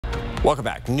Welcome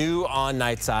back. New on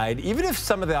Nightside. Even if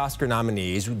some of the Oscar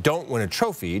nominees don't win a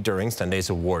trophy during Sunday's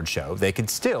award show, they could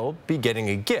still be getting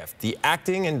a gift. The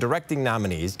acting and directing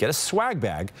nominees get a swag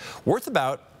bag worth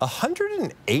about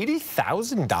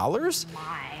 $180,000.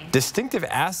 Distinctive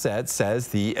Assets says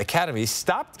the Academy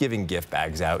stopped giving gift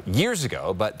bags out years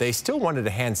ago, but they still wanted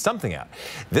to hand something out.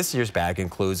 This year's bag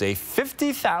includes a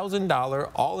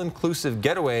 $50,000 all-inclusive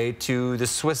getaway to the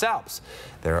Swiss Alps.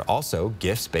 There are also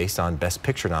gifts based on Best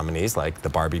Picture nominees like the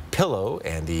Barbie pillow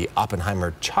and the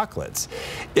Oppenheimer chocolates.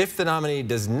 If the nominee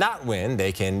does not win,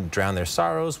 they can drown their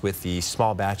sorrows with the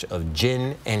small batch of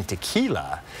gin and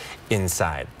tequila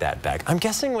inside that bag. I'm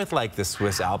guessing with like the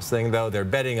Swiss Alps thing though, they're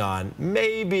betting on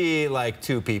maybe like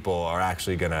 2 people are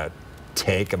actually gonna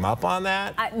take them up on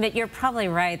that. But you're probably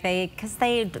right. Because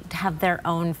they have their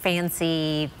own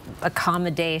fancy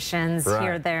accommodations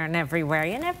here, there, and everywhere.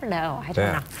 You never know. I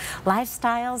don't know.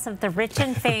 Lifestyles of the rich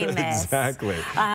and famous. Exactly.